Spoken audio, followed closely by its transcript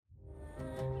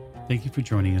Thank you for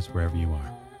joining us wherever you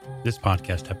are. This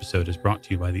podcast episode is brought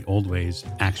to you by the Old Ways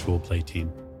Actual Play team.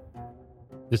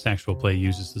 This actual play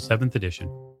uses the 7th edition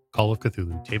Call of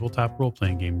Cthulhu tabletop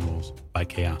role-playing game rules by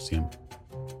Chaosium.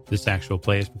 This actual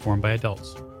play is performed by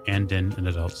adults and in an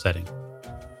adult setting.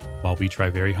 While we try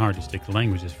very hard to stick to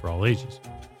languages for all ages,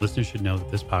 listeners should know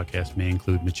that this podcast may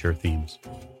include mature themes.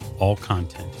 All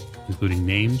content, including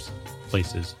names,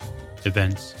 places,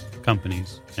 events,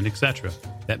 companies, and etc.,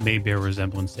 that may bear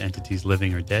resemblance to entities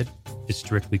living or dead, is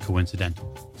strictly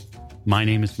coincidental. My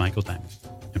name is Michael Diamond,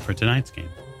 and for tonight's game,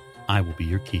 I will be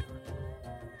your keeper.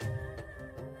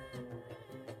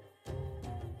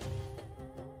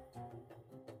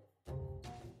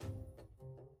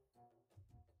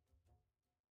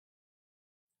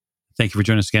 Thank you for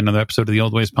joining us again, another episode of the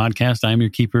Old Ways podcast. I am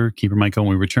your keeper, Keeper Michael, and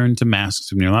we return to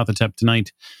Masks of Nyarlathotep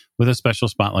tonight with a special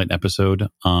spotlight episode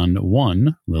on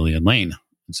one Lillian Lane.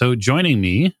 So joining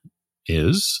me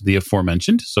is the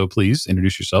aforementioned, so please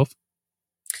introduce yourself.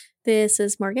 This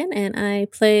is Morgan, and I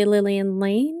play Lillian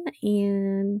Lane,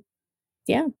 and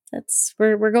yeah,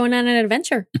 we're going on an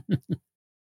adventure.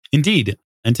 Indeed.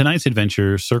 And tonight's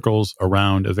adventure circles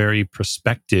around a very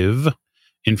prospective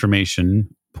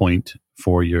information point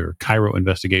for your Cairo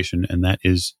investigation, and that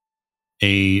is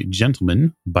a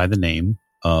gentleman by the name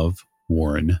of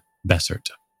Warren Bessart.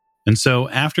 And so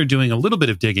after doing a little bit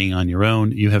of digging on your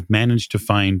own, you have managed to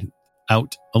find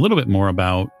out a little bit more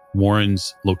about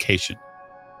Warren's location.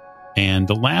 And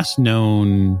the last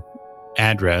known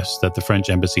address that the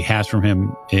French embassy has from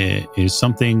him is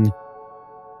something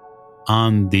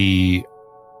on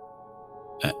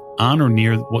or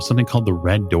near what's something called the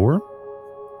Red Door.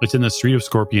 It's in the Street of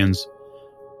Scorpions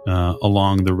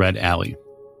along the Red Alley.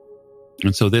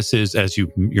 And so this is, as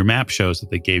your map shows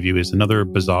that they gave you, is another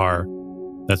bazaar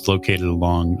that's located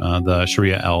along the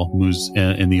Sharia El Muz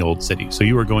in the Old City. So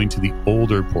you are going to the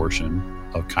older portion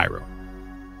of Cairo.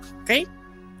 Great.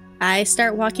 I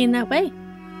start walking that way.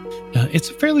 It's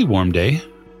a fairly warm day,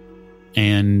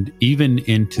 and even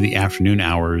into the afternoon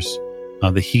hours,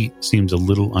 the heat seems a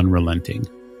little unrelenting.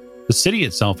 The city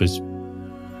itself is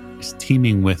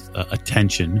teeming with a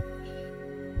tension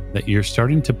that you're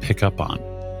starting to pick up on.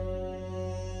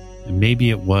 And maybe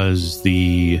it was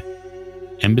the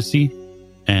embassy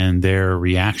and their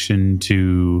reaction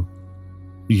to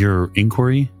your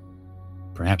inquiry.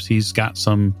 Perhaps he's got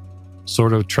some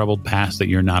sort of troubled past that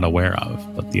you're not aware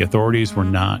of, but the authorities were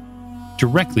not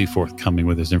directly forthcoming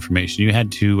with this information. You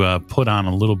had to put on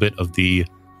a little bit of the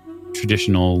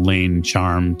traditional Lane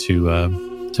charm to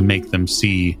make them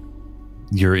see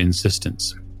your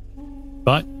insistence.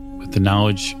 But with the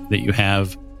knowledge that you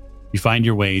have, you find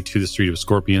your way to the Street of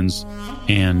Scorpions,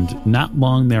 and not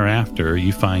long thereafter,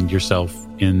 you find yourself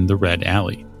in the Red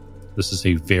Alley. This is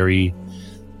a very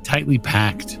tightly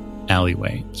packed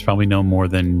alleyway. It's probably no more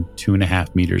than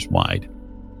 2.5 meters wide.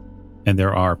 And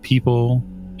there are people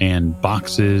and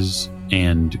boxes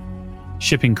and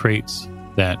shipping crates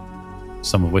that,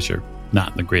 some of which are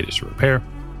not in the greatest repair,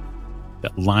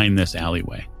 that line this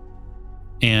alleyway.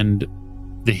 And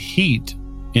the heat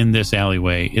in this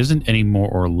alleyway isn't any more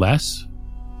or less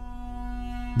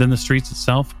than the streets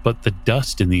itself, but the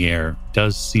dust in the air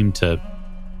does seem to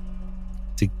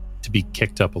be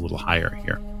kicked up a little higher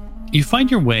here. You find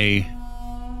your way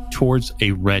towards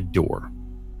a red door,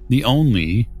 the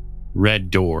only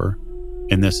red door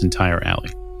in this entire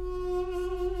alley.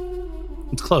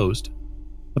 It's closed,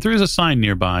 but there is a sign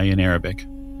nearby in Arabic,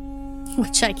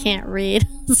 Which I can't read.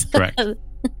 Correct.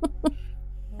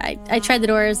 I tried the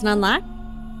door. Is it unlocked?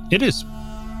 It is.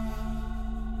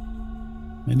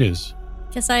 It is.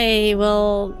 Guess I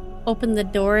will open the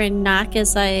door and knock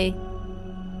as I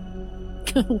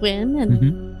go in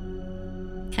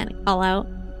and kind of call out,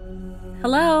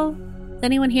 "Hello? Is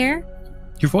anyone here?"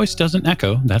 Your voice doesn't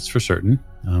echo, that's for certain.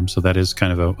 So that is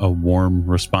kind of a warm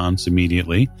response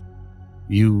immediately.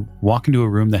 You walk into a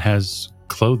room that has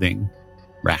clothing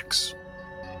racks,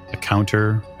 a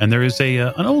counter, and there is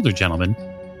an older gentleman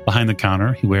behind the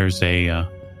counter. He wears a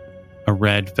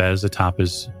red fez atop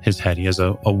his head. He has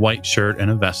a white shirt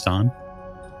and a vest on,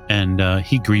 and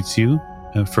he greets you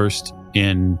first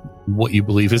in what you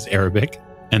believe is Arabic,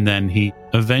 and then he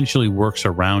eventually works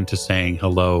around to saying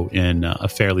hello in a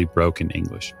fairly broken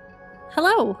English.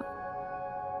 "Hello.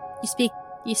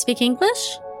 You speak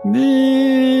English?"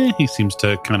 He seems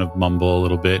to kind of mumble a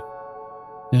little bit.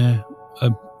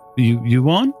 You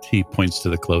want? He points to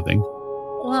the clothing.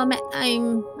 "Well,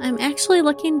 I'm actually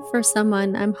looking for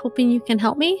someone. I'm hoping you can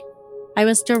help me. I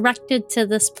was directed to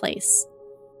this place."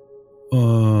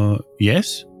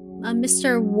 Yes?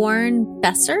 Mr. Warren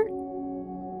Bessart?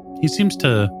 He seems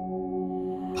to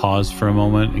pause for a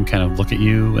moment and kind of look at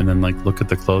you and then like look at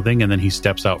the clothing, and then he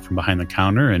steps out from behind the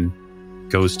counter and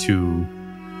goes to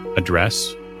a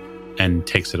dress and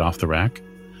takes it off the rack.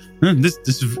 This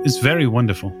is very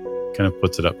wonderful. Kind of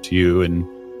puts it up to you and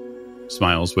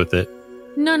smiles with it.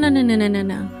 No.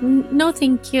 No,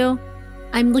 thank you.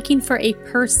 I'm looking for a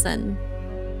person.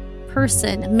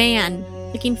 Man.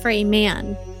 Looking for a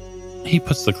man. He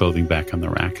puts the clothing back on the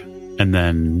rack, and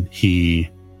then he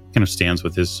kind of stands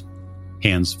with his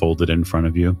hands folded in front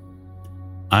of you.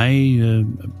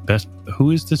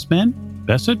 Who is this man?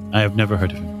 Bessart? I have never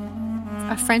heard of him.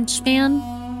 A French man.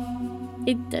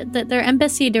 Their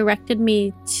embassy directed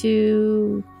me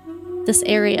to this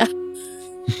area.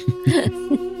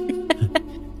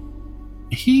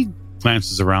 He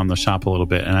glances around the shop a little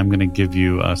bit, and I'm going to give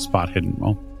you a spot hidden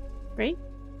roll. Great.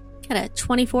 Got a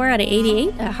 24 out of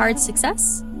 88, a hard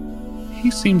success. He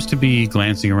seems to be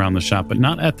glancing around the shop, but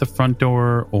not at the front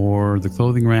door or the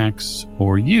clothing racks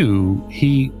or you.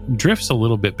 He drifts a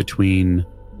little bit between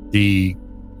the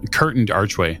curtained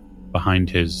archway behind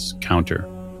his counter.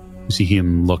 You see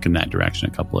him look in that direction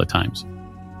a couple of times.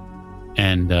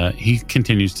 And he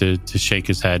continues to shake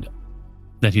his head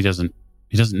that he doesn't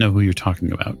know who you're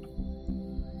talking about.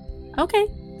 Okay.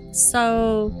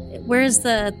 So where's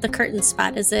the curtain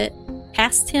spot? Is it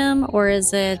past him or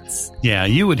is it... Yeah,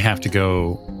 you would have to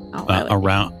go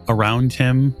around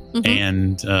him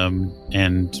mm-hmm.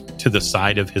 and to the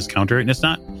side of his counter. And it's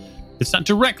not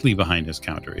directly behind his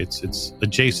counter. It's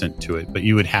adjacent to it, but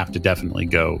you would have to definitely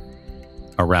go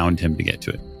around him to get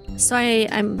to it. So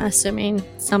I'm assuming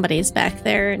somebody's back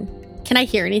there. And can I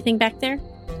hear anything back there?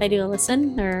 Did I do a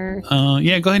listen or?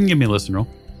 Yeah, go ahead and give me a listen roll.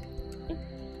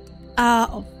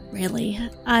 Oh, really?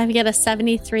 I've got a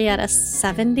 73 out of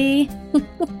 70.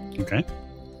 Okay.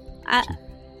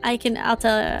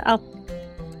 I'll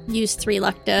use 3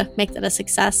 luck to make that a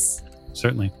success.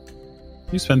 Certainly.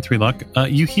 You spend 3 luck.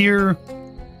 You hear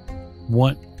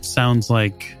what sounds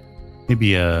like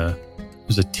maybe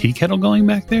there's a tea kettle going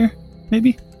back there,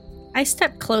 maybe? I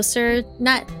step closer,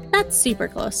 not super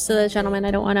close to the gentleman.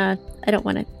 I don't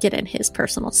want to get in his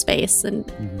personal space and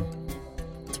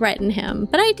threaten him.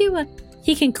 But I do.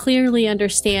 He can clearly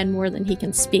understand more than he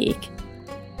can speak,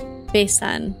 based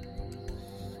on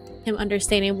him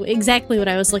understanding exactly what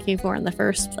I was looking for in the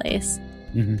first place.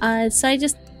 Mm-hmm.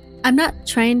 So I'm not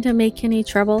trying to make any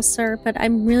trouble, sir, but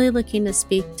I'm really looking to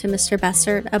speak to Mr.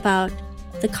 Bessart about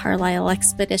the Carlisle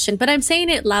expedition. But I'm saying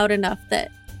it loud enough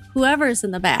that whoever's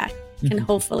in the back can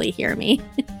hopefully hear me.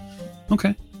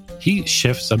 Okay. He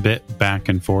shifts a bit back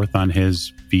and forth on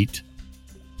his feet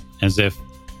as if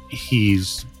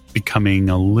he's becoming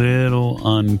a little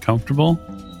uncomfortable.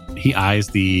 He eyes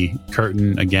the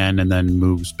curtain again and then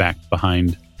moves back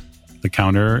behind the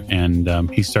counter, and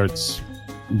he starts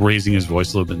raising his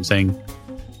voice a little bit and saying,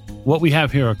 "What we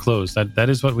have here are clothes. That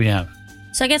is what we have."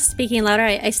 So I guess speaking louder,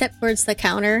 I step towards the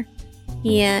counter.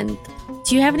 And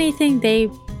do you have anything they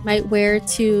might wear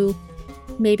to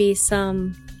maybe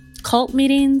some cult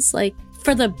meetings, like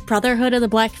for the Brotherhood of the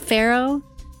Black Pharaoh?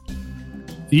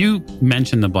 You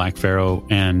mentioned the Black Pharaoh,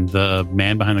 and the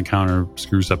man behind the counter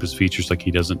screws up his features like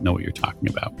he doesn't know what you're talking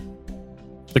about.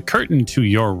 The curtain to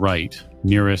your right,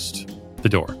 nearest the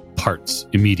door, parts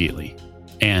immediately,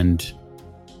 and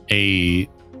a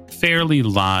fairly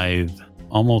lithe,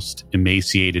 almost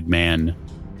emaciated man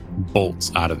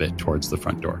bolts out of it towards the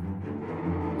front door.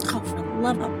 Oh, for the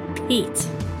love of Pete.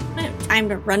 I don't have time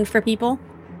to run for people.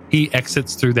 He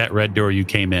exits through that red door you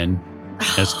came in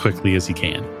as quickly as he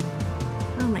can.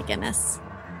 Oh my goodness.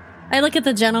 I look at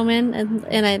the gentleman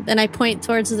and I point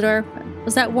towards the door.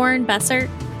 Was that Warren Bessart?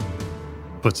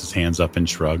 Puts his hands up and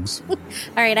shrugs. All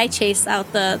right, I chase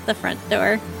out the front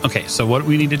door. Okay, so what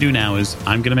we need to do now is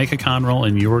I'm going to make a con roll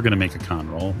and you're going to make a con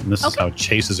roll. And this is how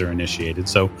chases are initiated.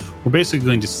 So we're basically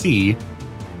going to see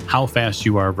how fast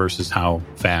you are versus how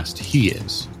fast he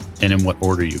is and in what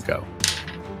order you go.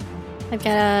 I've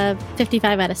got a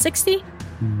 55 out of 60.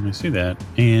 I see that.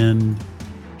 And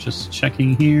just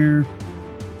checking here.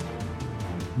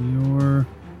 Your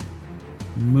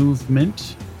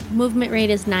movement. Movement rate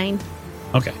is 9.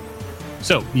 Okay.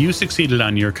 So you succeeded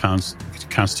on your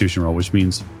constitution roll, which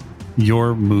means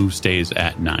your move stays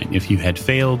at 9. If you had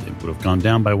failed, it would have gone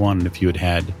down by 1. And if you had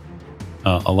had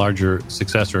a larger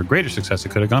success or a greater success, it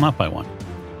could have gone up by 1.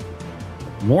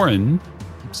 Warren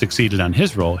succeeded on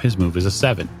his roll. His move is a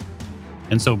 7.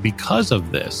 And so because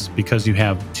of this, because you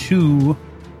have 2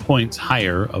 points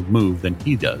higher of move than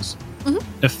he does,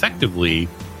 effectively,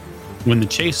 when the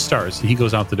chase starts and he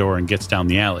goes out the door and gets down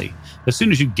the alley, as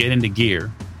soon as you get into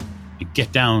gear, you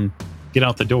get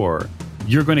out the door,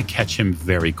 you're going to catch him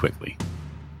very quickly.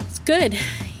 It's good.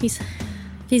 He's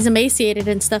he's emaciated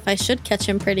and stuff, I should catch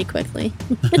him pretty quickly.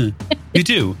 You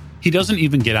do. He doesn't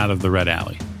even get out of the red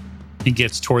alley. He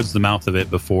gets towards the mouth of it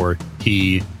before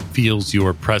he feels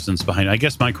your presence behind it. I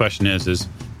guess my question is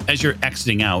as you're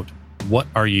exiting out, what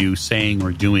are you saying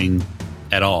or doing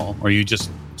at all? Or are you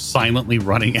just silently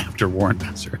running after Warren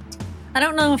Bessart? I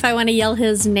don't know if I want to yell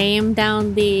his name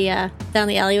down the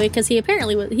alleyway, because he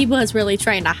was really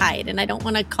trying to hide, and I don't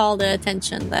want to call the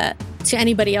attention to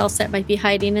anybody else that might be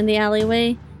hiding in the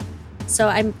alleyway. So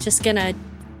I'm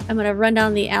gonna run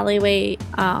down the alleyway,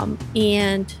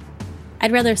 and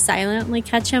I'd rather silently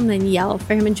catch him than yell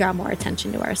for him and draw more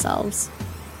attention to ourselves.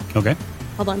 Okay.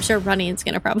 Although I'm sure running is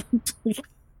gonna probably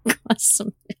cause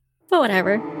some, but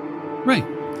whatever. Right.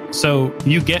 So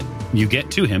you get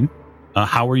to him.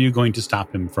 How are you going to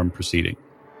stop him from proceeding?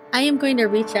 I am going to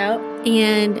reach out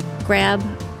and grab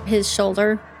his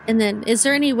shoulder. And then is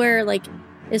there anywhere,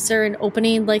 is there an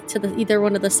opening, to either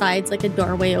one of the sides, like a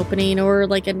doorway opening or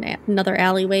another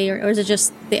alleyway? Or is it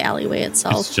just the alleyway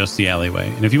itself? It's just the alleyway.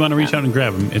 And if you want to reach out and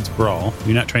grab him, it's brawl.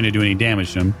 You're not trying to do any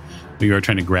damage to him, but you are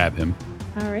trying to grab him.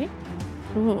 All right.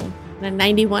 Ooh, a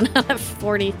 91 out of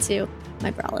 42.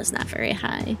 My brawl is not very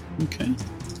high. Okay.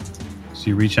 So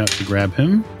you reach out to grab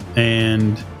him.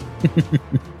 And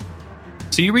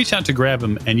so you reach out to grab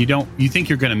him, and you think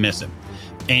you're going to miss him.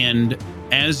 And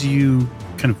as you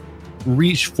kind of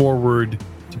reach forward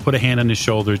to put a hand on his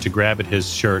shoulder to grab at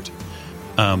his shirt,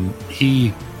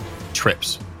 he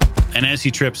trips. And as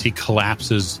he trips, he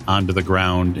collapses onto the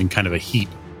ground in kind of a heap.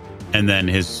 And then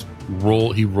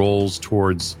he rolls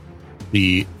towards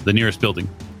the nearest building.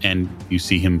 And you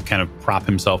see him kind of prop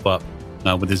himself up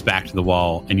with his back to the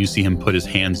wall, and you see him put his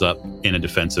hands up in a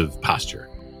defensive posture.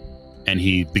 And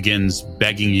he begins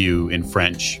begging you in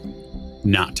French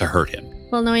not to hurt him.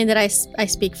 Well, knowing that I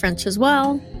speak French as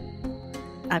well,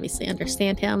 obviously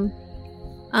understand him.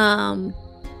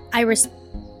 I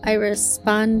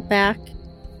respond back,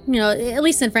 at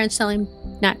least in French, telling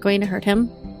him not going to hurt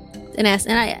him, and ask,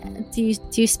 do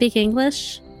you speak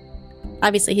English?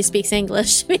 Obviously, he speaks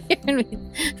English.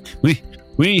 Oui.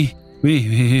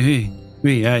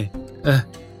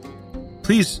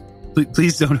 Please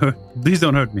don't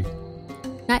hurt me.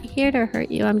 Not here to hurt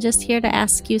you. I'm just here to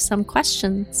ask you some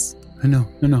questions. No.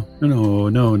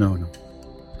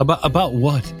 About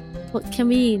what? Well, can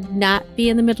we not be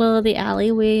in the middle of the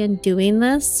alleyway and doing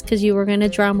this? Because you were going to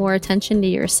draw more attention to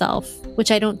yourself,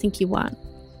 which I don't think you want.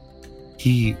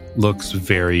 He looks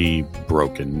very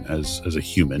broken as a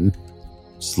human,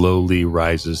 slowly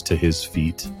rises to his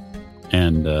feet,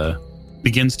 and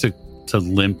begins to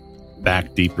limp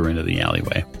back deeper into the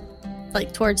alleyway.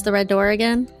 Towards the red door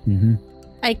again? Mm-hmm.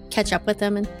 I catch up with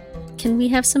them and, can we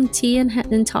have some tea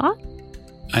and talk?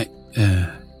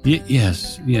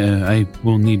 Yes. Yeah, I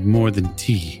will need more than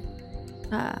tea.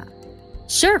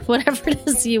 Sure, whatever it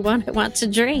is you want to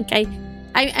drink.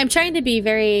 I'm trying to be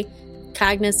very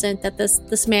cognizant that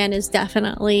this man is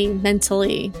definitely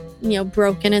mentally,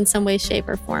 broken in some way, shape,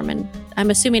 or form. And I'm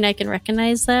assuming I can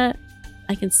recognize that.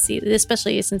 I can see it,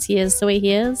 especially since he is the way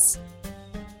he is.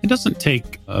 It doesn't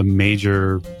take a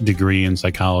major degree in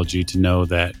psychology to know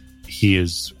that he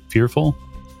is fearful.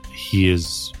 He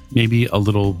is maybe a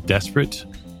little desperate.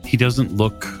 He doesn't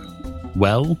look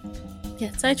well.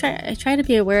 Yeah, so I try to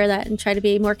be aware of that and try to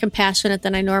be more compassionate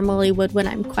than I normally would when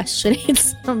I'm questioning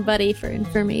somebody for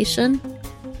information.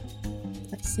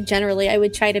 Generally, I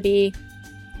would try to be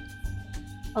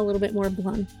a little bit more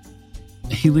blunt.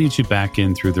 He leads you back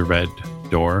in through the red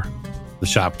door. The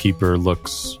shopkeeper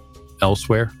looks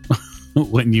elsewhere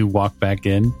when you walk back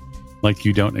in, like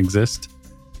you don't exist.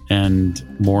 And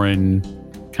Warren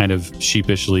kind of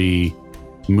sheepishly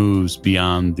moves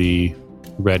beyond the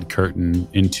red curtain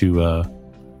into a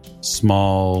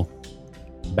small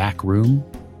back room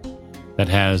that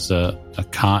has a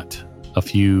cot, a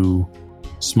few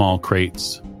small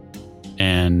crates,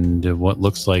 and what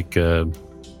looks like a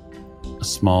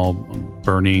small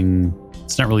burning,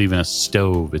 it's not really even a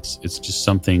stove, it's just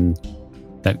something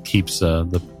that keeps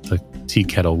the tea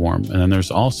kettle warm. And then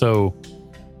there's also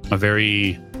a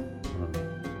very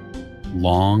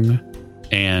long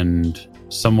and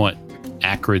somewhat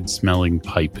acrid smelling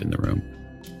pipe in the room.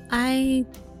 I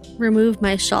removed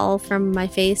my shawl from my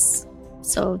face,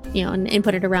 so and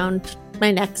put it around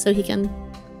my neck so he can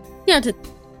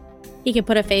he can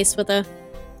put a face with I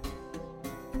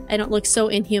don't look so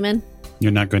inhuman.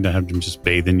 You're not going to have him just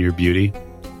bathe in your beauty?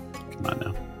 Come on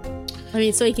now. I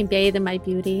mean, so he can bathe in my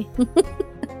beauty.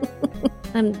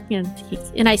 And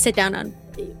I sit down on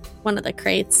one of the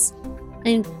crates.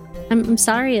 I'm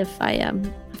sorry if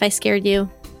I scared you.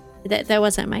 That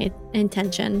wasn't my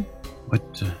intention.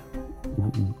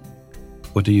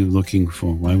 What are you looking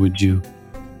for? Why would you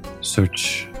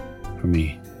search for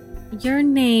me? Your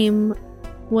name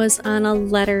was on a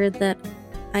letter that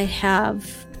I have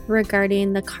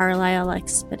regarding the Carlisle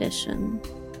expedition.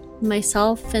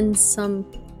 Myself and some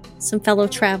fellow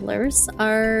travelers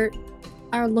are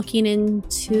looking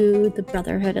into the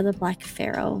Brotherhood of the Black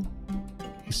Pharaoh.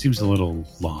 He seems a little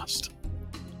lost.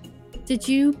 Did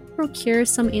you procure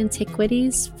some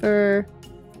antiquities for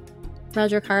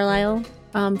Roger Carlisle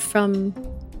from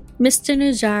Mr.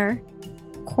 Najjar?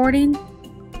 According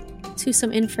to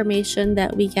some information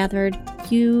that we gathered,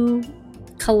 you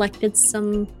collected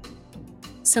some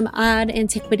odd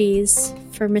antiquities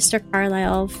for Mr.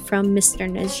 Carlisle from Mr.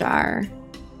 Najjar.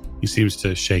 He seems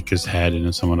to shake his head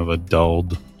in somewhat of a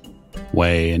dulled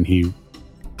way, and he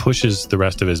pushes the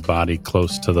rest of his body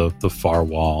close to the far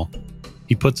wall.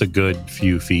 He puts a good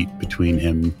few feet between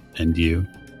him and you,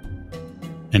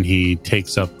 and he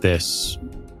takes up this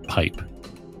pipe,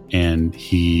 and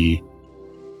he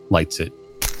lights it.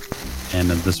 And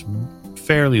this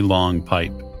fairly long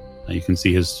pipe, you can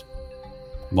see his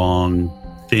long,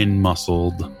 thin,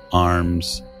 muscled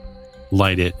arms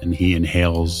light it, and he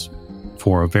inhales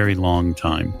for a very long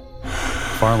time.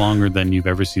 Far longer than you've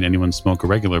ever seen anyone smoke a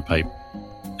regular pipe.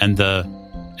 And the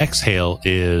exhale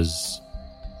is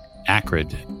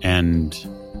acrid and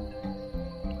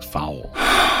foul.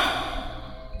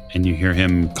 And you hear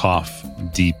him cough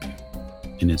deep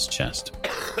in his chest.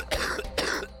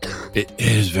 It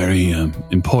is very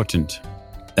important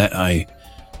that I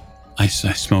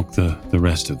smoke the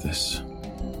rest of this.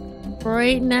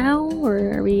 Right now,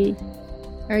 or are we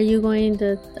going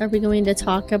to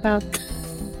talk about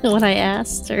what I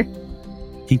asked? Or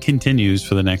he continues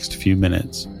for the next few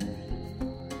minutes,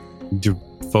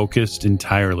 focused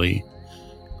entirely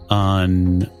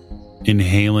on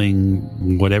inhaling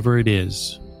whatever it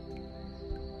is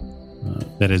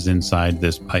that is inside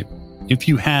this pipe. If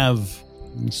you have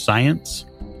science,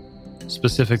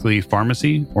 specifically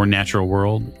pharmacy or natural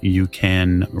world, you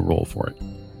can roll for it.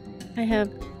 I have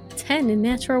 10 in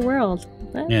natural world.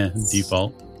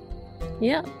 Default.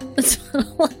 Yeah.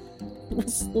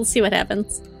 We'll see what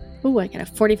happens. Ooh, I got a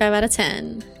 45 out of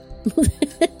 10.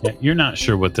 Yeah, you're not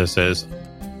sure what this is.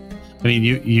 I mean,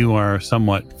 you are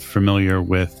somewhat familiar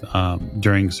with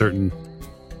during certain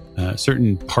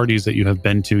parties that you have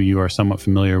been to. You are somewhat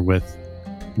familiar with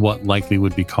what likely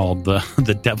would be called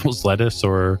the devil's lettuce,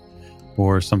 or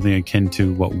something akin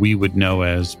to what we would know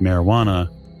as marijuana.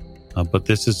 But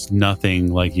this is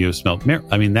nothing like you have smelled.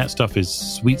 I mean, that stuff is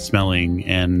sweet smelling,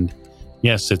 and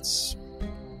yes, it's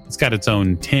got its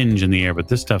own tinge in the air. But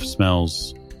this stuff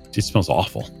smells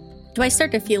awful. Do I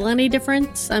start to feel any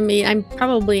difference? I mean, I'm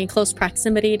probably in close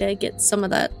proximity to get some of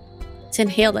that, to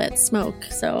inhale that smoke.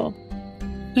 So,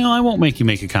 no, I won't make you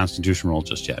make a Constitution roll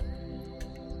just yet.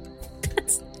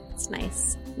 That's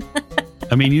nice.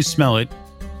 I mean, you smell it.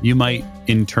 You might,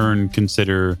 in turn,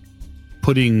 consider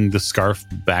putting the scarf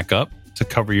back up to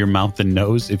cover your mouth and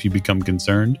nose if you become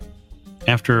concerned.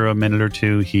 After a minute or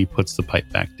two, he puts the pipe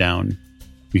back down.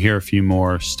 You hear a few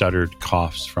more stuttered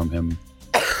coughs from him.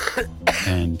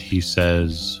 And he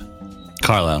says,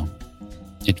 Carlisle,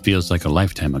 it feels like a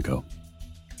lifetime ago.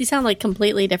 Does he sound like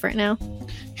completely different now?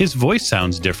 His voice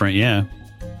sounds different, yeah.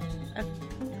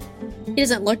 He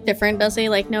doesn't look different, does he?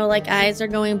 Like, no, like, eyes are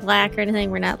going black or anything?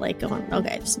 We're not, like, going,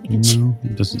 okay, just making sure. No,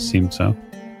 it doesn't seem so.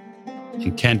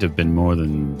 It can't have been more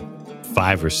than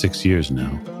 5 or 6 years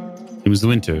now. It was the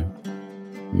winter.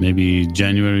 Maybe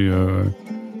January or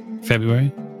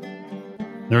February.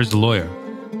 There was a lawyer.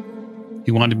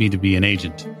 He wanted me to be an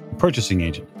agent, a purchasing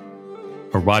agent,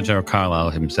 for Roger Carlisle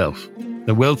himself,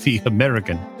 the wealthy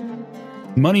American.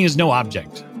 Money is no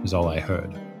object, is all I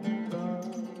heard.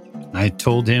 I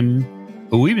told him,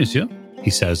 oui, monsieur,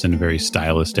 he says in very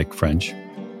stylistic French,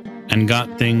 and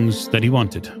got things that he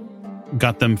wanted.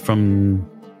 Got them from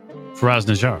Faraz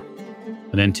Najjar,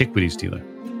 an antiquities dealer.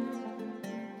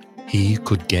 He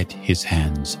could get his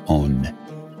hands on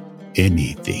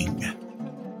anything,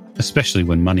 especially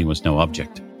when money was no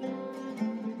object.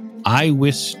 I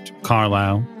whisked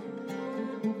Carlisle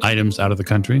items out of the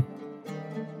country.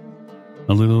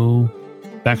 A little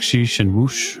backsheesh and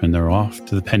whoosh, and they're off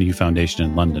to the Penhew Foundation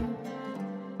in London.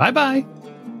 Bye-bye.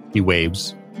 He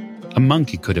waves. A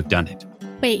monkey could have done it.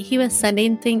 Wait, you were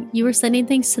sending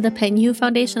things to the Penhew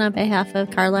Foundation on behalf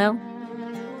of Carlisle?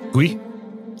 Oui.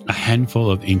 A handful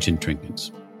of ancient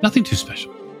trinkets. Nothing too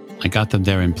special. I got them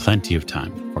there in plenty of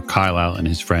time for Carlisle and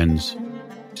his friends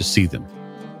to see them.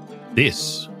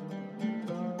 This,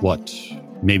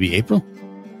 maybe April?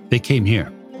 They came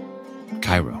here.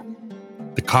 Cairo.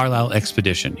 The Carlisle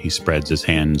expedition, he spreads his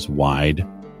hands wide.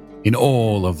 In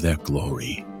all of their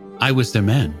glory. I was their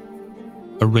man,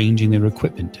 arranging their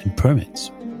equipment and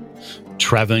permits,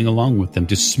 traveling along with them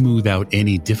to smooth out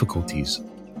any difficulties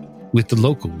with the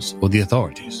locals or the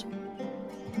authorities.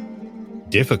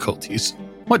 Difficulties?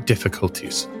 What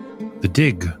difficulties? The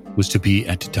dig was to be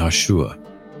at Dashur,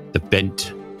 the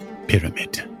bent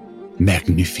pyramid.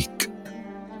 Magnifique.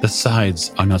 The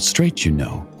sides are not straight, you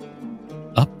know.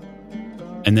 Up,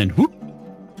 and then whoop,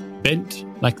 bent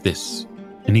like this.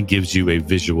 And he gives you a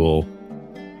visual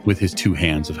with his two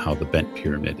hands of how the bent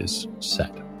pyramid is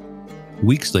set.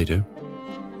 Weeks later,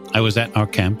 I was at our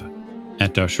camp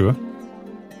at Dashur,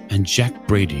 and Jack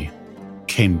Brady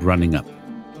came running up.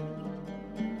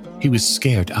 He was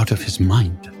scared out of his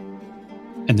mind,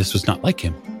 and this was not like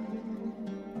him.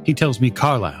 He tells me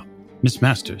Carlyle, Miss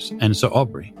Masters, and Sir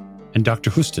Aubrey, and Dr.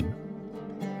 Houston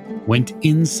went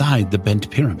inside the bent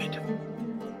pyramid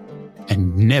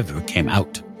and never came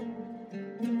out.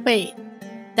 Wait,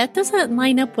 that doesn't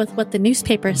line up with what the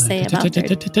newspapers say about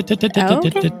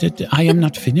their... I am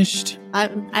not finished.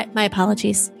 My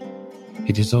apologies.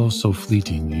 It is all so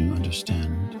fleeting, you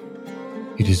understand.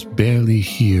 It is barely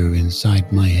here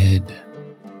inside my head.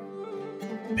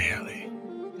 Barely.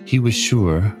 He was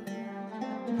sure,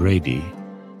 Brady,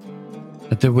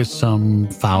 that there was some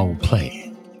foul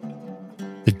play.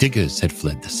 The diggers had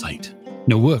fled the site.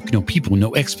 No work, no people,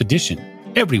 no expedition.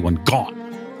 Everyone gone.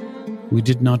 We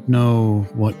did not know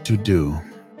what to do.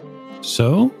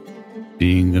 So,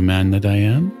 being the man that I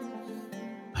am,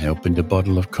 I opened a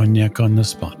bottle of cognac on the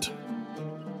spot.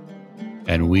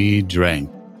 And we drank.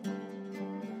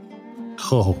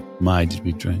 Oh, my, did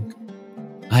we drink.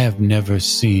 I have never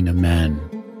seen a man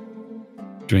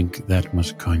drink that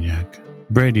much cognac.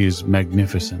 Brady is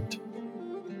magnificent.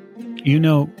 You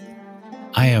know,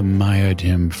 I admired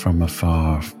him from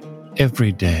afar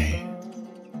every day.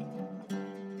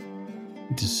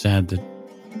 It is sad that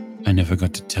I never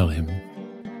got to tell him.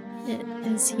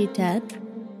 Is he dead?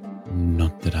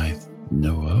 Not that I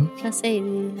know of. I say,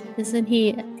 isn't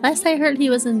he? Last I heard, he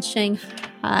was in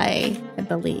Shanghai, I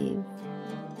believe.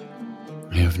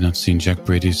 I have not seen Jack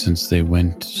Brady since they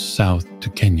went south to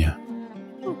Kenya.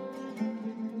 Oh.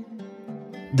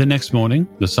 The next morning,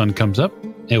 the sun comes up,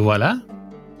 et voila.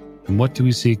 And what do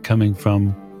we see coming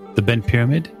from the bent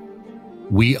pyramid?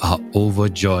 We are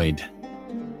overjoyed.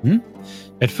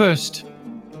 At first,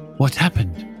 what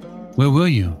happened? Where were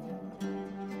you?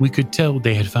 We could tell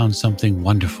they had found something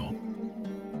wonderful,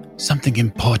 something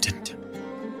important.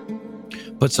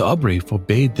 But Sir Aubrey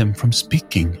forbade them from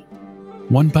speaking.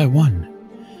 One by one,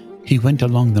 he went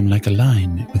along them like a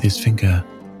line with his finger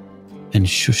and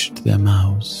shushed their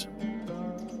mouths.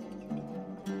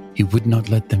 He would not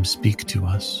let them speak to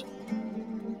us.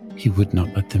 He would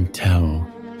not let them tell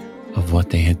of what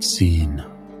they had seen.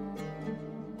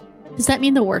 Does that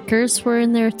mean the workers were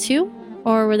in there too?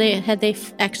 Or had they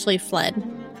actually fled?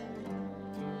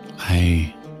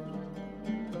 I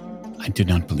do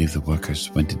not believe the workers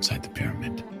went inside the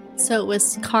pyramid. So it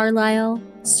was Carlyle,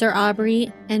 Sir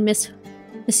Aubrey, and Miss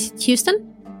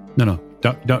Houston? No,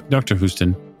 Dr.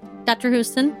 Houston. Dr.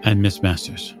 Houston? And Miss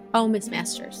Masters. Oh, Miss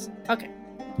Masters. Okay.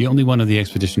 The only one of the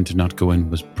expedition to not go in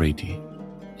was Brady.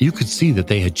 You could see that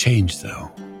they had changed,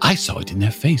 though. I saw it in their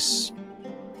face.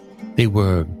 They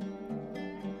were...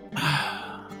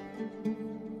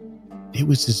 It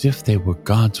was as if they were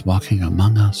gods walking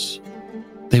among us.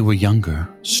 They were younger,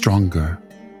 stronger.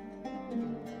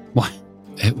 Why?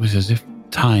 It was as if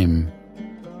time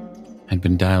had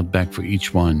been dialed back for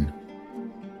each one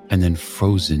and then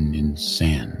frozen in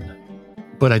sand.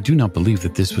 But I do not believe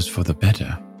that this was for the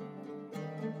better.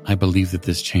 I believe that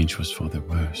this change was for the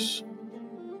worse.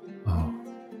 Oh,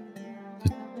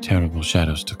 the terrible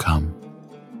shadows to come.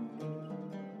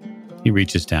 He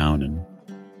reaches down and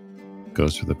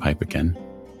goes for the pipe again.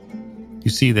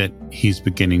 You see that he's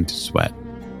beginning to sweat.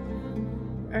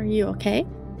 Are you okay?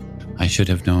 I should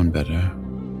have known better.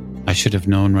 I should have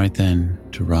known right then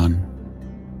to run,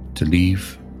 to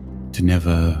leave, to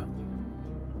never,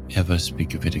 ever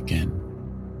speak of it again.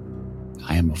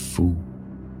 I am a fool.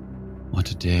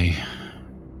 What a day.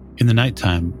 In the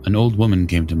nighttime, an old woman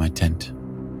came to my tent.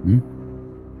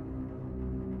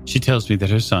 She tells me that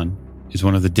her son is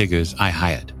one of the diggers I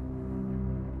hired.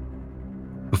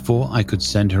 Before I could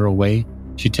send her away,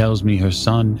 she tells me her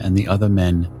son and the other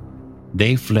men,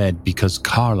 they fled because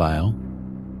Carlyle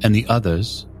and the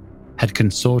others had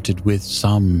consorted with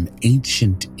some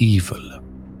ancient evil.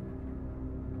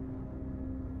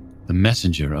 The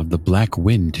messenger of the black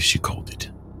wind, she called it.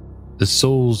 The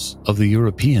souls of the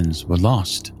Europeans were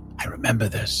lost. I remember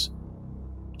this.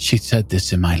 She said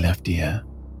this in my left ear.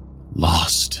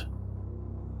 Lost.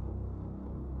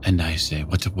 And I say,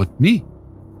 what, me?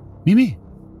 Me?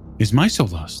 Is my soul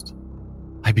lost?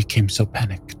 I became so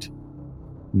panicked.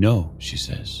 No, she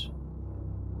says.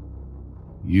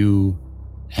 You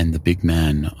and the big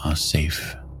man are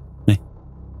safe.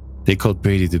 They called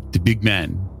Brady the big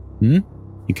man.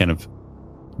 He kind of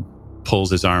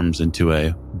pulls his arms into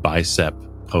a bicep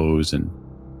pose and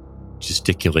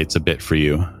gesticulates a bit for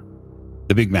you.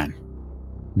 The big man.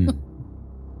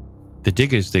 The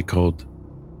diggers, they called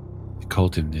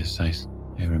him this. I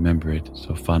remember it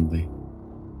so fondly.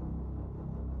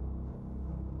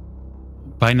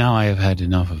 By now I have had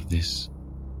enough of this.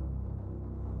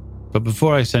 But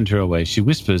before I send her away, she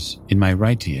whispers in my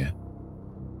right ear,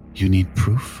 you need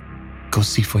proof? Go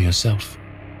see for yourself.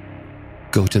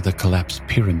 Go to the collapsed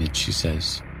pyramid, she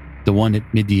says. The one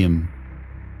at Midian,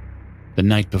 the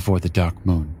night before the dark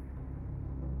moon.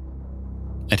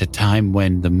 At a time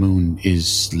when the moon is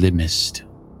slimmest.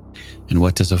 And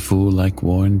what does a fool like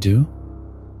Warren do?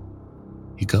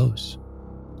 He goes.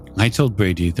 I told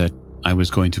Brady that I was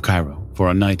going to Cairo for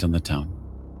a night on the town.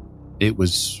 It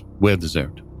was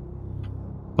well-deserved.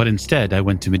 But instead, I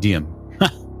went to Midian.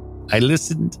 I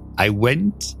listened, I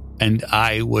went, and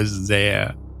I was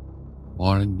there.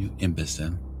 Warren, you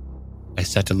imbecile. I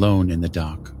sat alone in the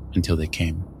dark until they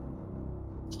came.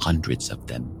 Hundreds of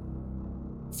them.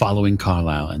 Following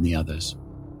Carlyle and the others.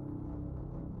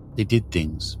 They did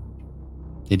things.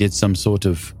 They did some sort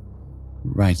of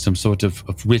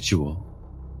ritual.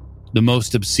 The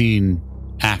most obscene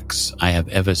acts I have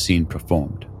ever seen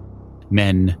performed.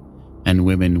 Men and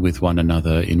women with one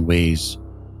another in ways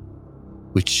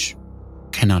which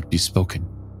cannot be spoken.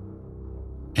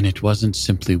 And it wasn't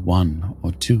simply one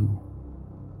or two.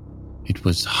 It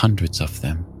was hundreds of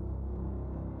them.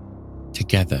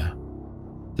 Together,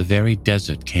 the very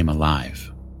desert came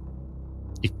alive.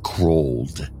 It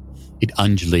crawled. It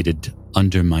undulated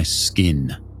under my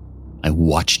skin. I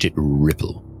watched it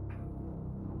ripple.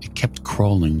 It kept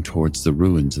crawling towards the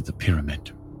ruins of the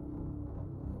pyramid.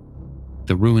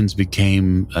 The ruins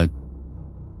became a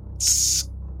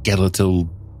skeletal,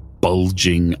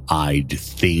 bulging-eyed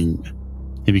thing.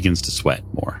 He begins to sweat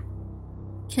more.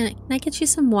 Can I get you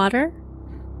some water?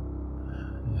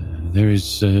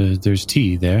 There's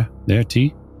tea there. There,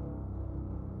 tea?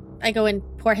 I go and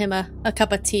pour him a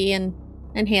cup of tea and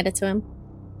hand it to him.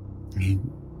 He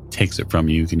takes it from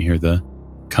you. You can hear the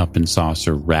cup and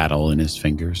saucer rattle in his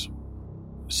fingers.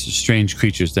 Strange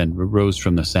creatures then rose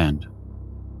from the sand.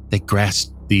 They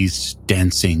grasped these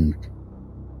dancing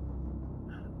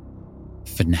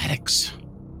fanatics.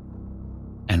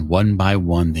 And one by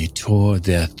one, they tore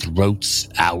their throats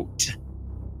out.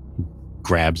 He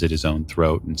grabs at his own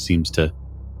throat and seems to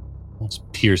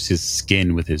almost pierce his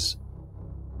skin with his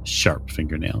sharp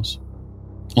fingernails.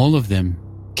 All of them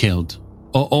killed.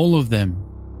 All of them.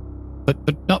 But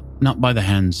not by the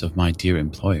hands of my dear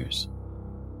employers.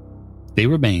 They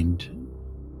remained.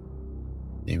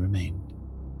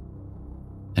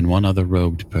 And one other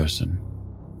robed person.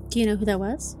 Do you know who that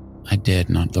was? I dared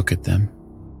not look at them.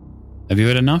 Have you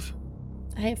had enough?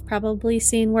 I have probably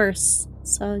seen worse,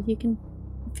 so you can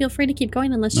feel free to keep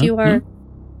going unless you are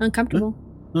uncomfortable.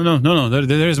 No.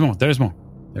 There's more.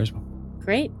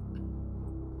 Great.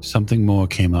 Something more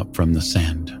came up from the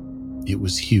sand. It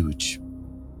was huge.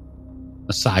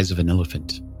 The size of an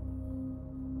elephant.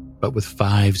 But with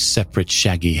 5 separate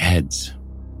shaggy heads.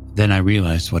 Then I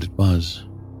realized what it was.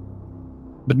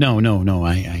 But no,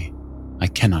 I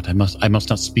cannot. I must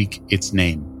not speak its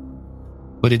name.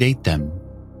 But it ate them.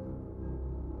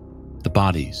 The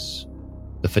bodies.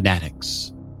 The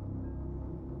fanatics.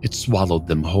 It swallowed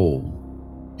them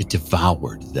whole. It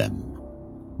devoured them.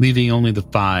 Leaving only the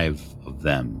 5 of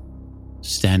them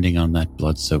standing on that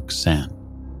blood-soaked sand.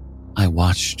 I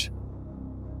watched,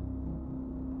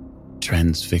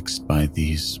 transfixed by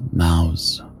these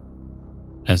mouths,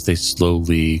 as they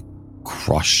slowly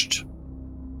crushed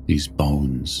these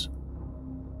bones,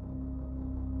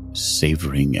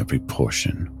 savoring every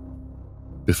portion.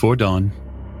 Before dawn,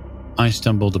 I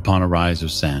stumbled upon a rise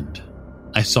of sand.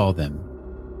 I saw them,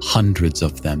 hundreds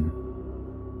of them,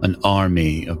 an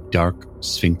army of dark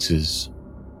sphinxes,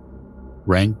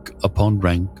 rank upon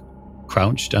rank,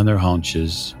 crouched on their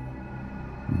haunches,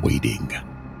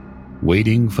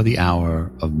 waiting for the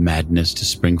hour of madness to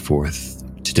spring forth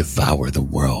to devour the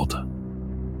world.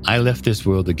 I left this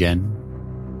world again,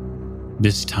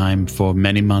 this time for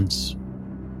many months.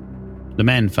 The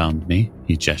man found me.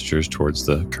 He gestures towards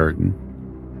the curtain.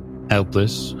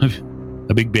 Helpless,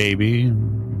 a big baby,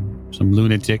 some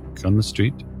lunatic on the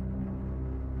street.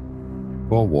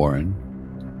 Poor Warren,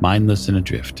 mindless and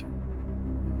adrift.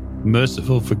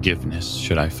 Merciful forgiveness,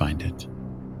 should I find it.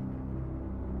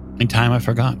 In time I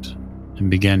forgot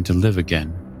and began to live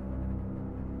again.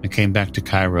 I came back to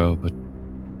Cairo, but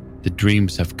the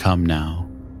dreams have come now.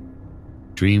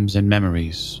 Dreams and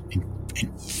memories,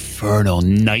 infernal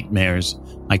nightmares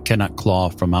I cannot claw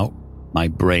from out my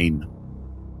brain.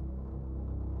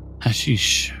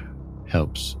 Hashish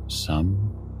helps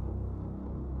some.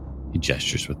 He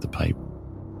gestures with the pipe.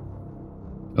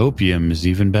 Opium is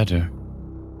even better.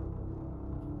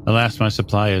 Alas, my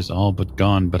supply is all but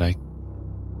gone, but I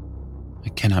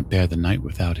cannot bear the night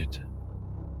without it.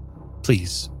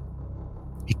 Please.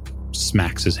 He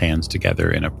smacks his hands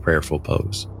together in a prayerful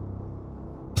pose.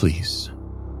 Please.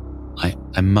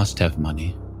 I must have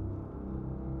money.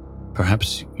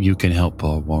 Perhaps you can help,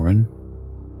 poor Warren.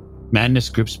 Madness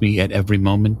grips me at every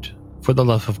moment. For the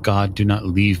love of God, do not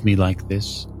leave me like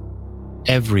this.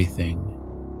 Everything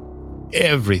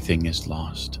is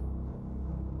lost.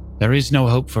 There is no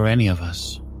hope for any of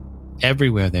us.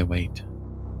 Everywhere they wait.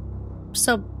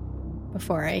 So,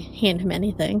 before I hand him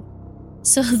anything,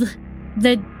 so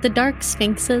the dark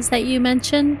sphinxes that you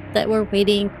mentioned that were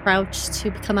waiting crouched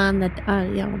to become on the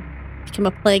become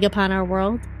a plague upon our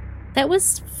world, that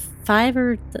was 5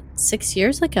 or 6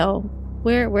 years ago.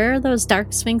 Where are those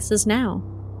dark sphinxes now?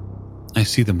 I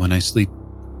see them when I sleep.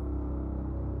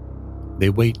 They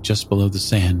wait just below the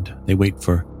sand. They wait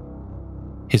for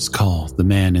his call, the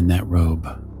man in that robe.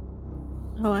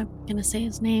 Oh, I'm gonna say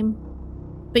his name.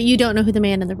 But you don't know who the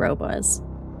man in the robe was.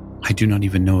 I do not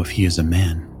even know if he is a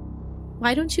man.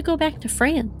 Why don't you go back to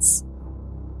France?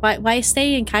 Why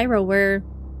stay in Cairo where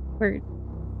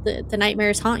the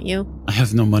nightmares haunt you? I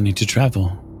have no money to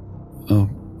travel. Oh,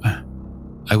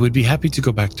 I would be happy to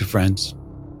go back to France.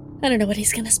 I don't know what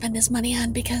he's gonna spend his money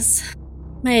on because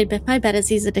my bet is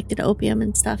he's addicted to opium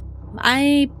and stuff.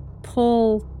 I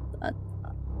pull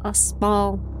a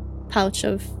small pouch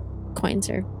of coins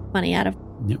or money out of.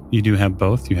 Yep, you do have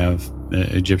both. You have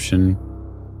Egyptian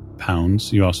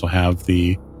pounds. You also have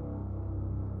the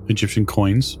Egyptian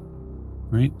coins,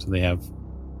 right? So they have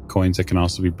coins that can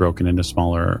also be broken into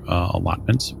smaller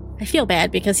allotments. I feel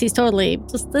bad because he's totally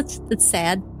just, it's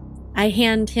sad. I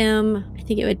hand him, I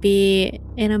think it would be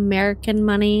in American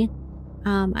money.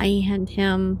 I hand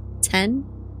him 10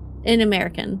 in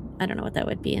American. I don't know what that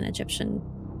would be in Egyptian.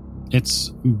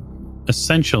 It's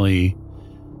essentially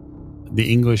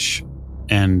the English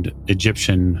and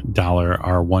Egyptian dollar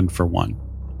are 1 for 1,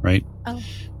 right? Oh.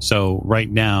 So right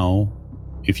now,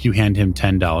 if you hand him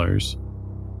 $10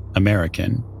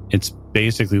 American, it's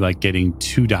basically like getting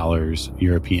 $2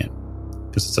 European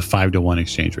because it's a 5-to-1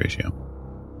 exchange ratio.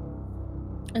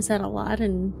 Is that a lot?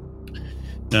 In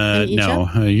no,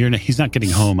 he's not getting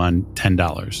home on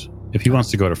 $10. If he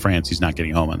wants to go to France, he's not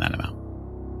getting home on that amount.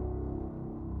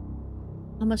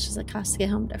 How much does it cost to get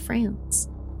home to France?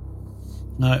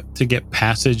 To get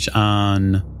passage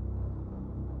on,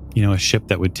 a ship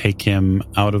that would take him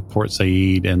out of Port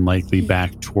Said and likely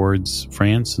back towards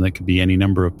France, and that could be any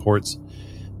number of ports,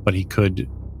 but he could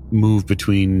move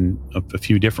between a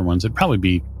few different ones. It'd probably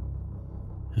be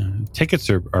tickets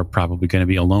are probably going to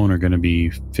be alone are going to be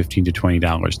 $15 to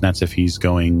 $20, and that's if he's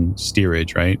going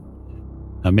steerage, right?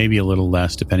 Maybe a little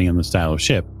less depending on the style of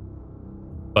ship,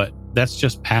 but that's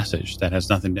just passage. That has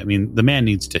nothing to, the man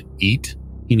needs to eat.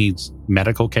 He needs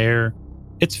medical care.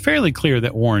 It's fairly clear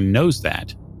that Warren knows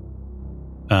that,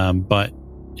 but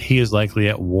he is likely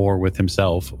at war with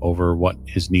himself over what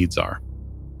his needs are.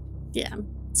 Yeah.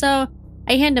 So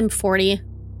I hand him 40.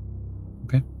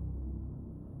 Okay.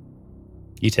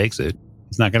 He takes it.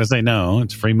 He's not going to say no.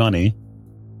 It's free money.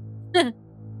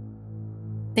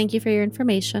 Thank you for your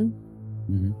information.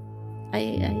 Mm-hmm.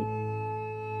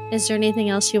 Is there anything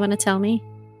else you want to tell me?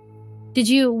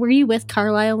 Were you with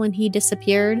Carlisle when he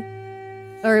disappeared?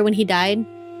 Or when he died?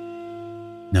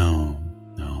 No.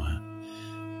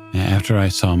 After I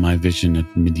saw my vision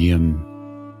at Midian,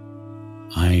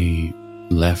 I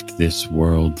left this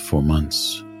world for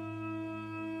months.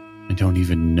 I don't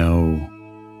even know,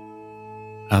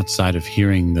 outside of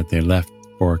hearing that they left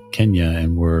for Kenya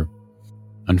and were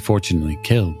unfortunately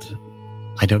killed.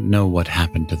 I don't know what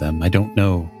happened to them. I don't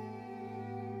know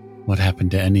what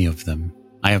happened to any of them.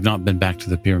 I have not been back to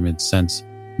the pyramids since,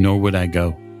 nor would I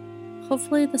go.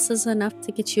 Hopefully this is enough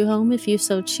to get you home if you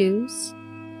so choose.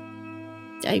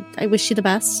 I wish you the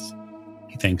best.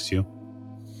 He thanks you.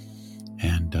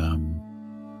 And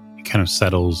he kind of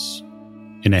settles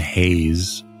in a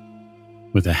haze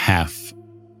with a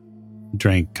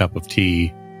half-drank cup of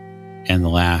tea and the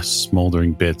last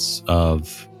smoldering bits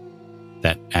of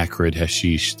that acrid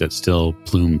hashish that still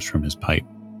plumes from his pipe.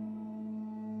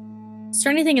 Is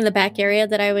there anything in the back area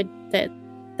that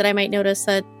I might notice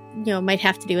that might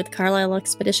have to do with the Carlisle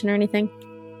expedition or anything?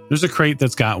 There's a crate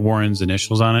that's got Warren's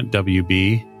initials on it,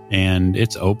 WB, and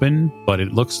it's open, but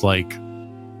it looks like,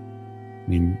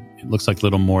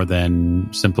 little more than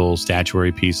simple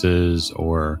statuary pieces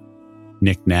or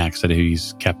knickknacks that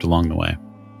he's kept along the way.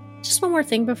 Just one more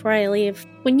thing before I leave.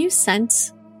 When you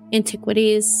sent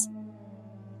antiquities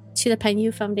to the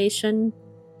Penyu Foundation,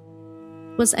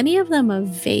 was any of them a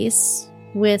vase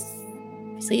with,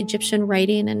 say, Egyptian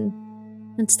writing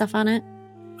and stuff on it?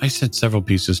 I sent several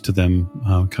pieces to them,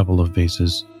 a couple of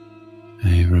vases.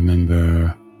 I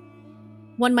remember...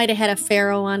 One might have had a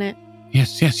pharaoh on it.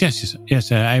 Yes,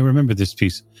 I remember this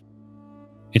piece.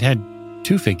 It had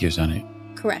 2 figures on it.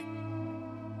 Correct.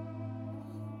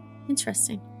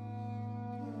 Interesting.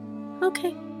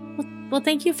 Okay. Well,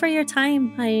 thank you for your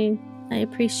time. I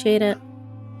appreciate it.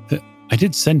 I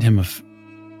did send him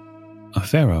a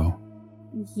pharaoh.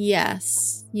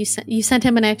 Yes. You sent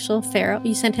him an actual pharaoh?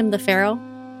 You sent him the pharaoh?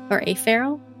 Or a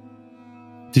pharaoh?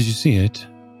 Did you see it?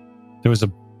 There was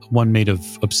one made of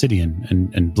obsidian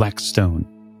and black stone.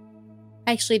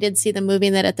 I actually did see the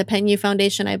movie that at the Penyu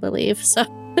Foundation, I believe. So,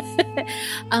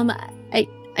 I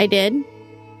did.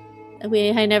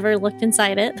 I never looked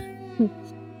inside it.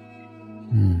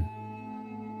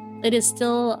 It is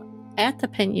still at the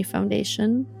Penyu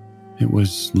Foundation. It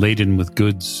was laden with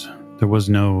goods. There was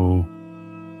no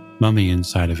mummy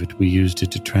inside of it. We used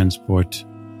it to transport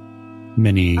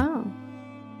many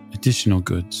additional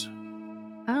goods.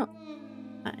 Oh.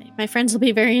 My friends will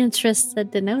be very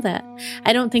interested to know that.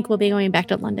 I don't think we'll be going back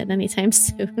to London anytime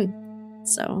soon.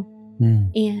 So,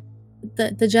 and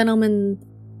the gentleman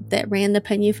that ran the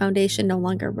Penyu Foundation no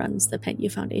longer runs the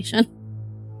Penyu Foundation.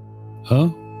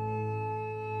 Oh?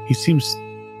 He seems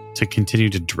to continue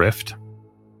to drift.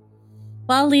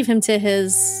 Well, I'll leave him to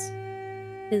his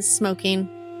smoking.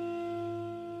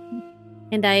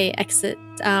 And I exit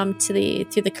to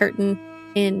the curtain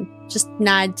and just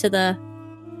nod to the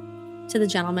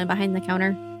gentleman behind the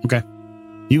counter. Okay.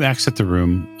 You exit the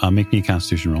room. Make me a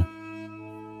Constitution roll.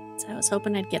 So I was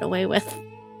hoping I'd get away with.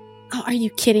 Oh, are you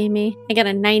kidding me? I got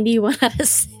a 91 out of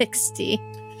 60.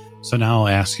 So now I'll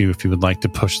ask you if you would like to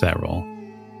push that roll.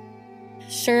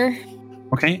 Sure.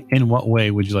 Okay. In what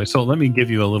way would you like? So let me give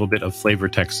you a little bit of flavor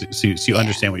text so you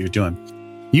understand what you're doing.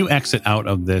 You exit out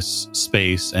of this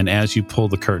space, and as you pull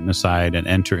the curtain aside and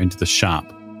enter into the shop,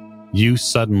 you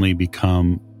suddenly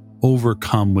become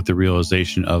overcome with the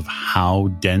realization of how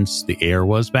dense the air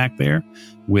was back there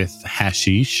with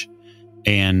hashish,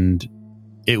 and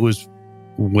it was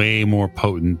way more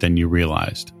potent than you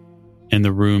realized. And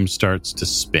the room starts to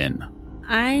spin.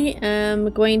 I am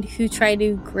going to try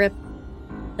to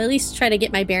at least try to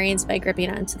get my bearings by gripping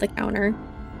onto the counter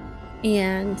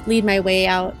and lead my way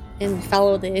out and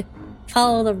follow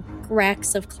the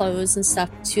racks of clothes and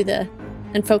stuff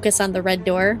and focus on the red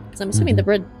door, because I'm assuming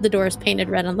the door is painted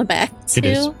red on the back too. It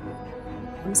is.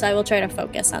 So I will try to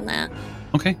focus on that.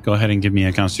 Okay, go ahead and give me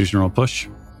a Constitution roll push.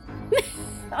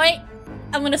 Wait,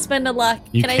 I'm gonna spend a luck.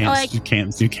 You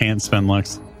can't spend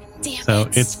lucks. Damn so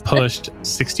it. It's pushed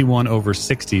 61 over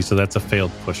 60, so that's a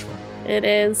failed push roll. It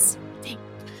is.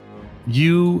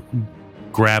 You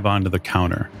grab onto the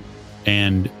counter,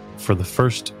 and for the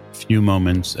first few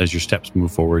moments as your steps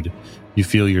move forward, you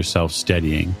feel yourself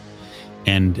steadying.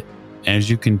 And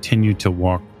as you continue to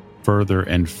walk further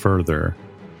and further,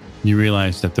 you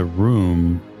realize that the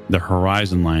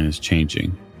horizon line is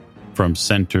changing from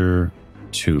center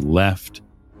to left,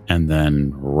 and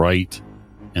then right,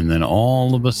 and then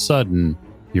all of a sudden,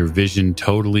 your vision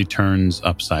totally turns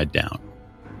upside down,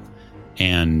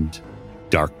 and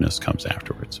darkness comes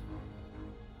afterwards.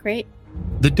 Great.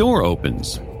 The door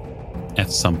opens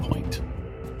at some point.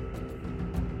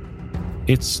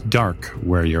 It's dark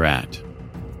where you're at.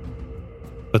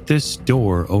 But this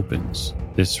door opens,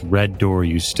 this red door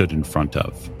you stood in front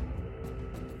of.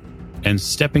 And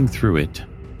stepping through it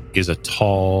is a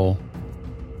tall,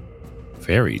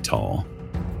 very tall,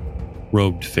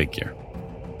 robed figure.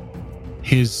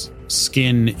 His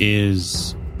skin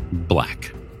is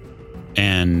black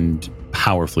and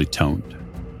powerfully toned.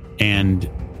 And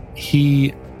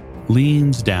he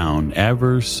leans down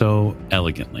ever so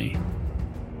elegantly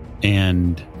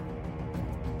and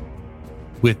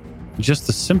with just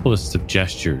the simplest of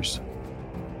gestures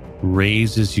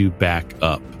raises you back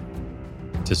up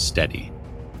to steady.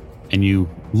 And you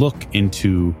look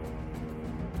into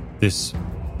this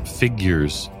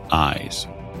figure's eyes.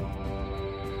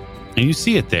 And you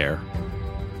see it there,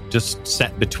 just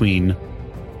set between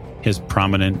his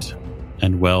prominent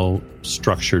and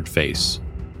well-structured face.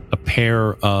 A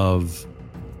pair of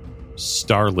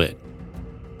starlit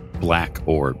black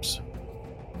orbs.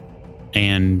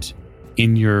 And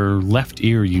in your left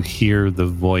ear, you hear the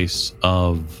voice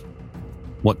of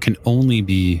what can only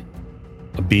be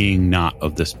a being not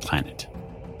of this planet.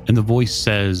 And the voice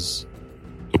says,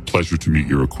 "A pleasure to meet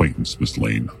your acquaintance, Miss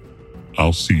Lane.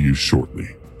 I'll see you shortly."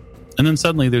 And then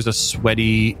suddenly there's a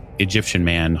sweaty Egyptian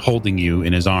man holding you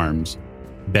in his arms,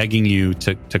 begging you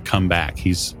to come back.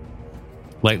 He's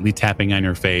lightly tapping on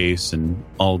your face, and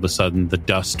all of a sudden the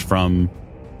dust from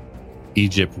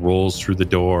Egypt rolls through the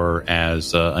door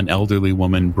as an elderly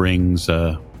woman brings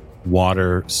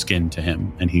water skin to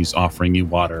him, and he's offering you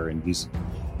water, and he's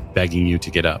begging you to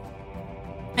get up.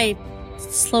 I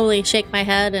slowly shake my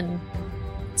head and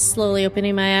slowly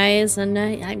opening my eyes, and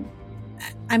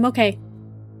I'm okay.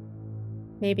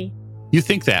 Maybe. You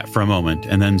think that for a moment,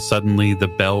 and then suddenly the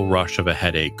bell rush of a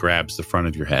headache grabs the front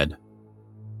of your head.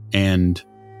 And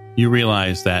you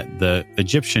realize that the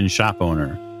Egyptian shop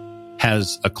owner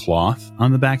has a cloth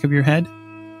on the back of your head.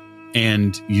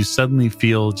 And you suddenly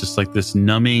feel just like this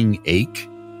numbing ache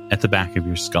at the back of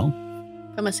your skull.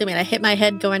 I'm assuming I hit my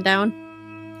head going down.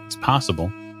 It's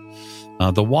possible.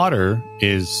 The water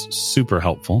is super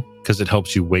helpful because it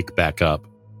helps you wake back up.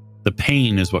 The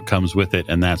pain is what comes with it,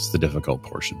 and that's the difficult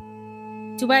portion.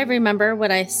 Do I remember what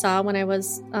I saw when I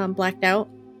was blacked out?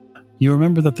 You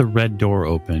remember that the red door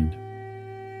opened.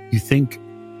 You think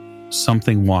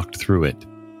something walked through it.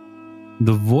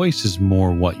 The voice is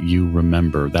more what you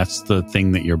remember. That's the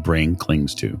thing that your brain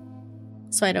clings to.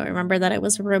 So I don't remember that it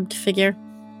was a robed figure.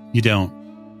 You don't.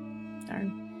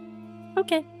 Darn.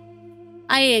 Okay.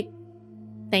 I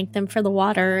thank them for the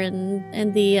water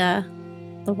and the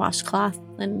washcloth,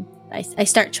 and I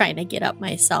start trying to get up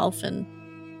myself, and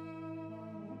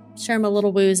sure, I'm a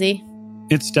little woozy.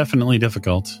 It's definitely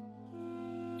difficult.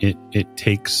 It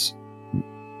takes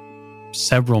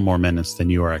several more minutes than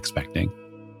you are expecting.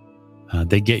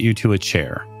 They get you to a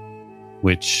chair,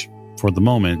 which for the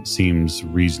moment seems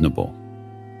reasonable.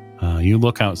 You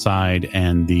look outside,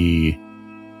 and the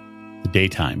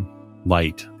daytime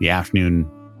light, the afternoon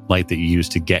light that you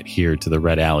used to get here to the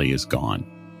Red Alley is gone.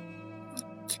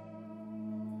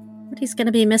 He's going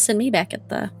to be missing me back at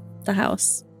the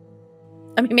house.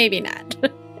 I mean, maybe not.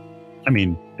 I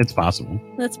mean, it's possible.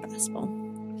 That's possible.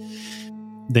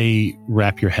 They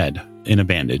wrap your head in a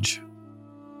bandage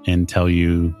and tell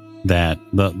you that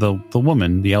the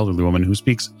woman, the elderly woman who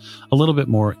speaks a little bit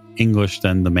more English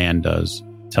than the man does,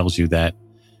 tells you that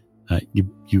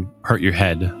you hurt your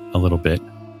head a little bit,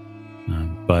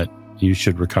 but you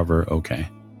should recover okay.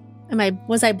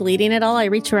 Was I bleeding at all? I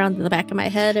reach around to the back of my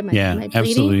head. Am I bleeding?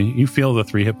 Absolutely. You feel the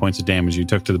 3 hit points of damage you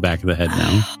took to the back of the head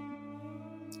now.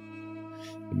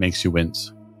 It makes you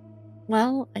wince.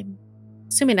 Well, I'm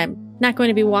assuming I'm not going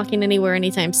to be walking anywhere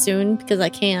anytime soon because I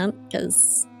can't.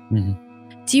 Mm-hmm.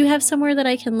 Do you have somewhere that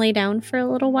I can lay down for a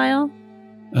little while?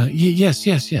 Yes.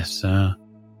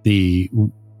 The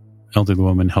elderly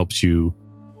woman helps you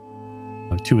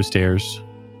to stairs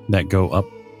that go up,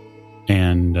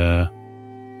 and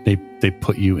they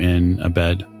put you in a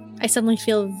bed. I suddenly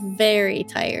feel very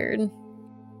tired,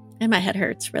 and my head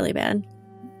hurts really bad.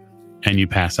 And you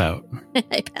pass out.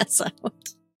 I pass out.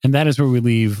 And that is where we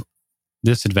leave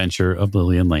this adventure of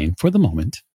Lillian Lane for the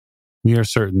moment. We are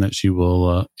certain that she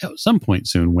will, at some point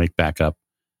soon, wake back up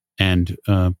and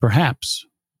perhaps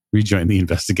rejoin the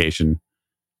investigation.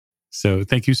 So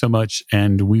thank you so much,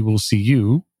 and we will see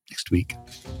you next week.